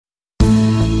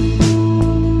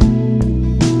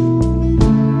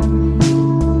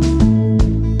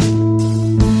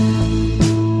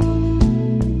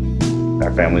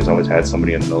family's always had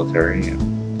somebody in the military, and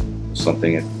it was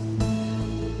something that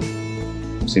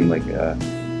seemed like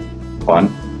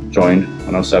fun. Joined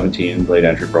when I was 17, blade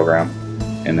entry program,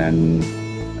 and then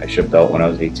I shipped out when I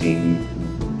was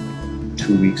 18,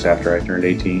 2 weeks after I turned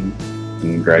 18,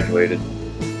 and graduated,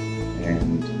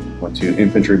 and went to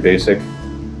infantry basic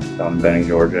down in Benning,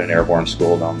 Georgia, an airborne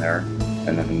school down there.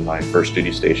 And then my first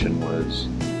duty station was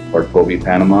Port Kobe,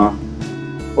 Panama.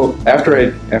 Well, after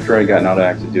I got out of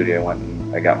active duty, I went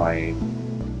and I got my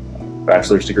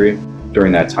bachelor's degree.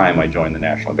 During that time, I joined the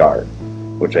National Guard,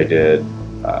 which I did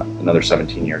another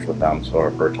 17 years with them,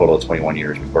 so for a total of 21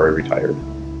 years before I retired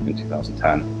in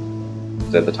 2010.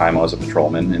 At the time, I was a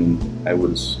patrolman, and I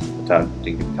was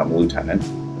attempting to become a lieutenant,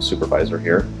 a supervisor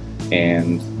here,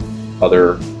 and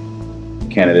other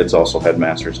candidates also had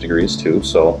master's degrees too,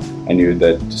 so I knew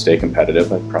that to stay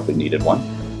competitive, I probably needed one.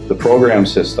 The program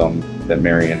system that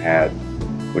Marian had,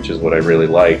 which is what I really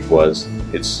liked, was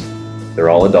they're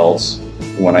all adults.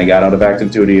 When I got out of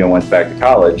active duty and went back to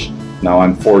college, now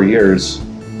I'm 4 years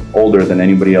older than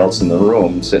anybody else in the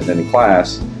room sitting in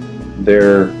class.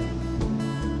 They're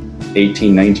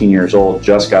 18, 19 years old,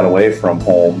 just got away from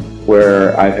home,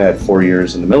 where I've had 4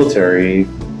 years in the military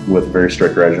with a very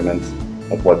strict regimen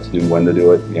of what to do, when to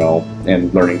do it,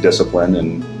 and learning discipline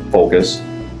and focus.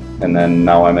 And then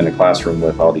now I'm in a classroom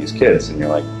with all these kids, and you're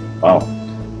like, wow,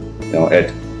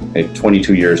 at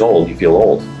 22 years old, you feel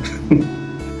old.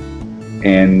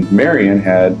 And Marian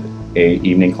had an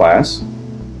evening class,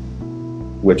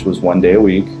 which was 1 day a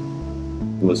week.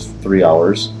 It was 3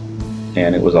 hours,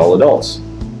 and it was all adults.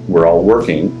 We're all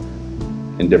working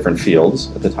in different fields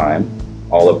at the time.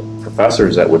 All the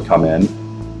professors that would come in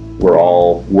were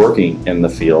all working in the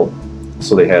field,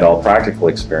 so they had all practical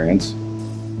experience.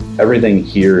 Everything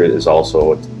here is a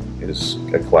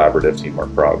collaborative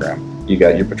teamwork program. You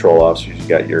got your patrol officers, you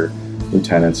got your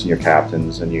lieutenants and your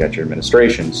captains, and you got your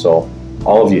administration, so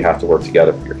all of you have to work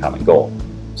together for your common goal.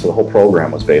 So the whole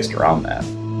program was based around that.